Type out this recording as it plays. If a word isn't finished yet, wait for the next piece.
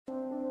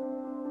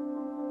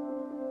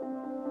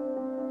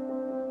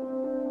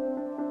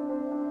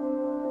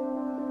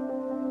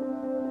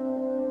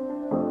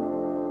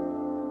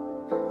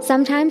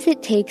Sometimes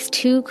It Takes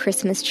Two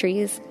Christmas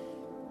Trees,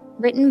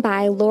 written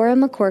by Laura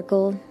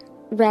McCorkle,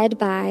 read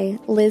by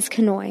Liz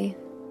Canoy.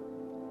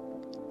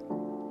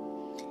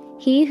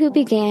 He who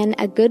began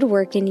a good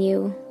work in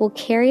you will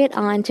carry it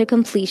on to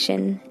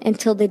completion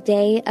until the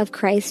day of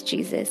Christ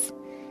Jesus.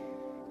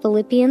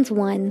 Philippians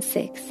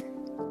 1:6.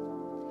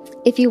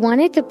 If you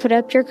wanted to put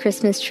up your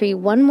Christmas tree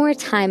one more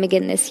time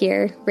again this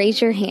year,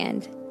 raise your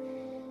hand.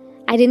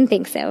 I didn't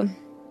think so.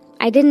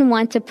 I didn't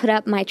want to put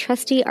up my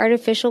trusty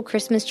artificial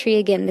Christmas tree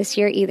again this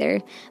year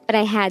either, but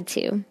I had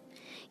to.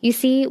 You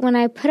see, when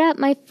I put up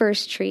my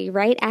first tree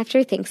right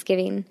after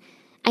Thanksgiving,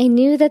 I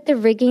knew that the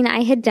rigging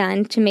I had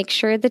done to make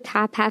sure the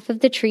top half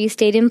of the tree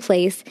stayed in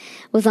place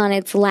was on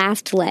its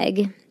last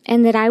leg,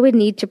 and that I would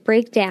need to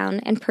break down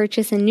and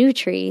purchase a new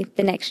tree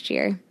the next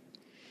year.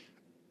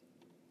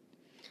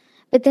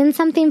 But then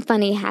something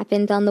funny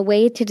happened on the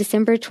way to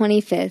December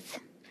 25th.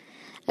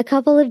 A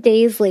couple of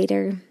days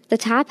later, the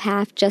top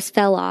half just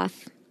fell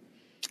off,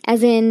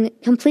 as in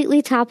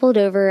completely toppled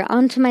over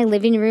onto my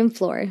living room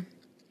floor.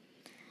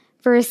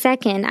 For a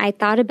second, I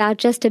thought about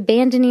just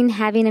abandoning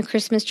having a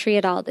Christmas tree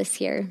at all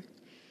this year.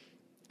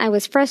 I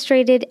was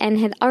frustrated and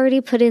had already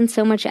put in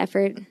so much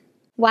effort.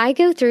 Why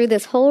go through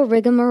this whole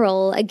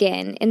rigmarole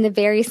again in the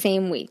very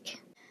same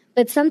week?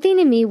 But something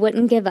in me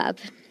wouldn't give up.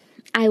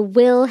 I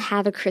will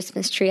have a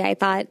Christmas tree, I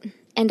thought,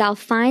 and I'll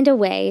find a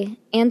way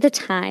and the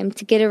time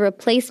to get a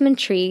replacement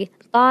tree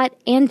bought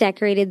and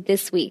decorated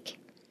this week.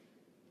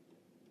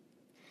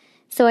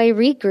 So I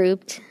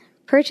regrouped,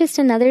 purchased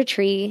another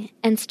tree,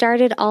 and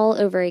started all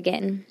over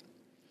again.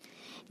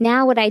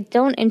 Now what I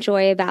don't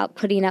enjoy about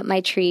putting up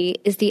my tree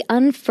is the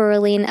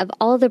unfurling of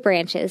all the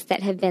branches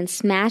that have been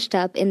smashed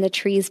up in the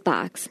tree's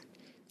box.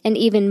 And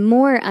even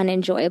more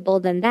unenjoyable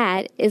than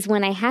that is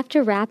when I have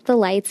to wrap the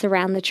lights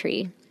around the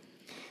tree.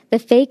 The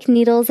fake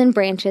needles and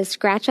branches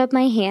scratch up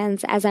my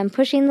hands as I'm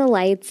pushing the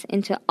lights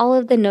into all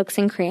of the nooks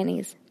and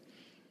crannies.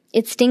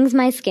 It stings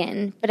my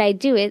skin, but I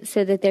do it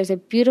so that there's a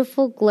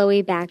beautiful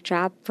glowy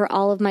backdrop for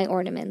all of my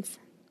ornaments.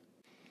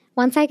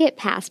 Once I get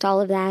past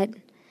all of that,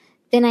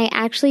 then I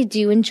actually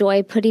do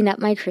enjoy putting up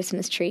my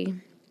Christmas tree.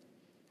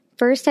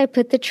 First, I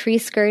put the tree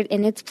skirt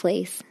in its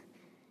place.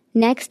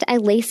 Next, I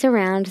lace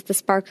around the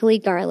sparkly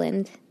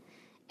garland.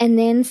 And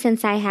then,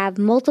 since I have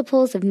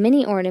multiples of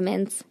mini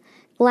ornaments,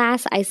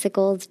 glass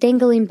icicles,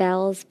 dangling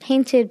bells,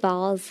 painted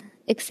balls,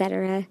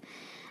 etc.,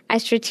 I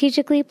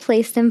strategically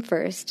place them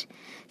first,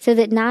 so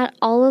that not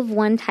all of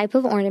one type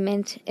of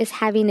ornament is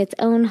having its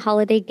own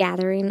holiday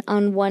gathering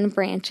on one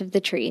branch of the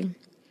tree.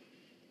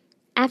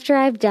 After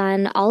I've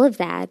done all of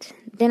that,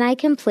 then I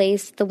can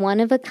place the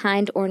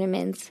one-of-a-kind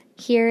ornaments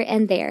here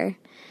and there,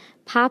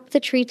 pop the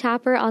tree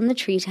topper on the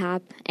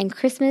treetop, and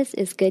Christmas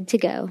is good to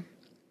go.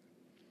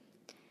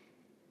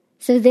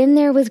 So then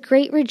there was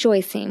great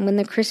rejoicing when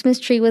the Christmas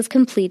tree was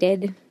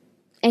completed.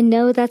 And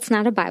no, that's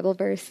not a Bible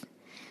verse.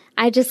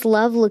 I just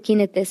love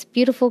looking at this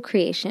beautiful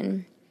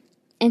creation.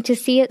 And to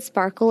see it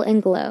sparkle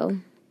and glow,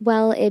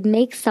 well, it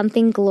makes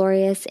something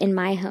glorious in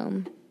my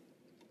home.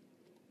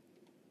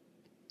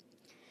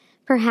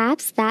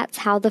 Perhaps that's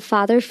how the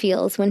Father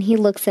feels when He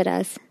looks at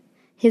us,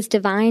 His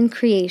divine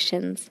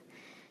creations.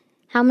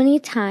 How many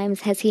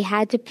times has He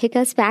had to pick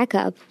us back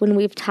up when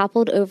we've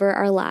toppled over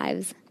our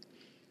lives?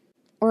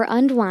 Or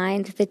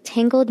unwind the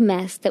tangled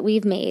mess that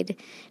we've made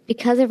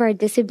because of our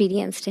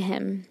disobedience to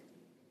Him.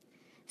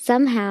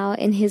 Somehow,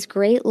 in His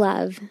great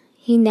love,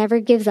 He never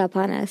gives up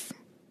on us.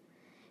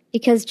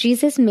 Because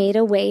Jesus made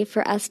a way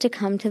for us to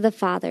come to the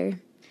Father,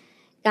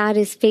 God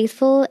is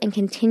faithful and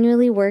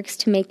continually works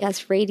to make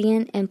us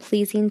radiant and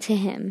pleasing to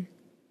Him.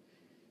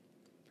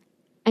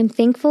 I'm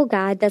thankful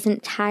God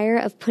doesn't tire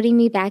of putting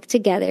me back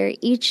together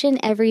each and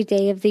every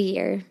day of the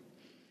year.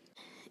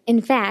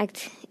 In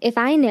fact, if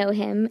I know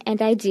Him, and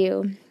I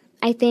do,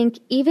 I think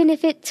even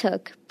if it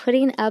took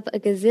putting up a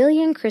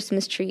gazillion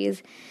Christmas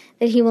trees,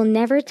 that He will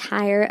never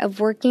tire of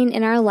working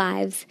in our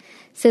lives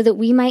so that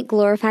we might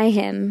glorify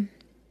Him.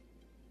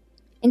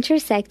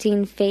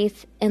 Intersecting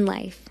faith and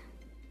life.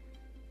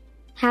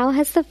 How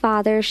has the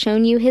Father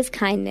shown you His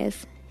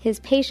kindness, His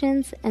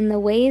patience, and the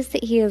ways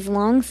that He is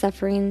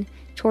long-suffering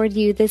toward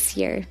you this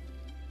year?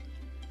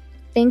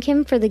 Thank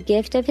Him for the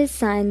gift of His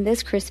Son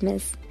this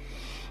Christmas,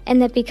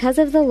 and that because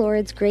of the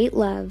Lord's great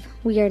love,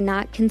 we are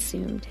not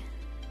consumed.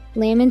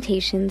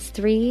 Lamentations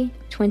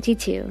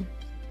 3:22.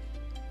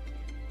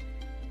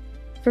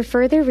 For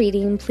further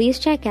reading, please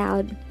check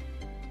out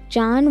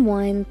John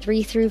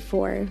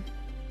 1:3-4,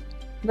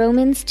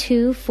 Romans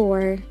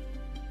 2:4,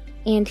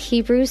 and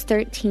Hebrews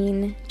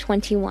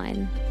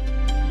 13:21.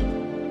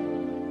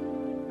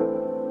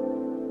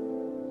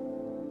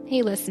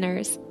 Hey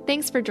listeners,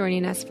 thanks for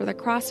joining us for the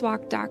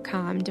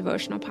Crosswalk.com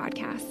devotional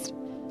podcast.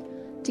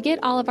 To get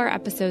all of our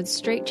episodes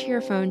straight to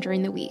your phone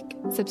during the week,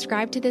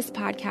 subscribe to this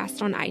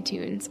podcast on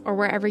iTunes or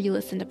wherever you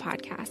listen to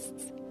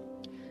podcasts.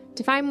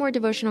 To find more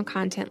devotional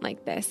content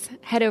like this,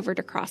 head over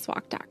to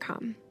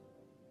Crosswalk.com.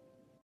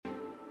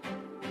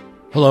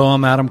 Hello,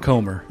 I'm Adam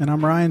Comer. And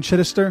I'm Ryan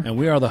Chittister. And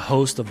we are the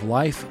host of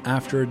Life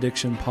After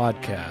Addiction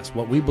podcast.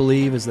 What we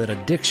believe is that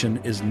addiction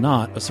is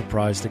not a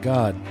surprise to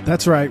God.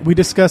 That's right. We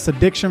discuss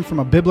addiction from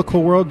a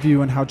biblical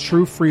worldview and how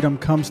true freedom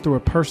comes through a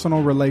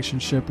personal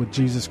relationship with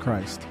Jesus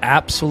Christ.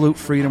 Absolute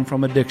freedom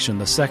from addiction.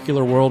 The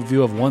secular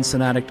worldview of once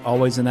an addict,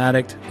 always an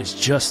addict is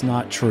just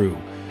not true.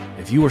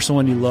 If you or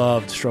someone you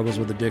loved struggles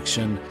with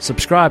addiction,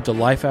 subscribe to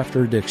Life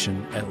After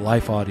Addiction at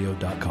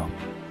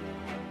lifeaudio.com.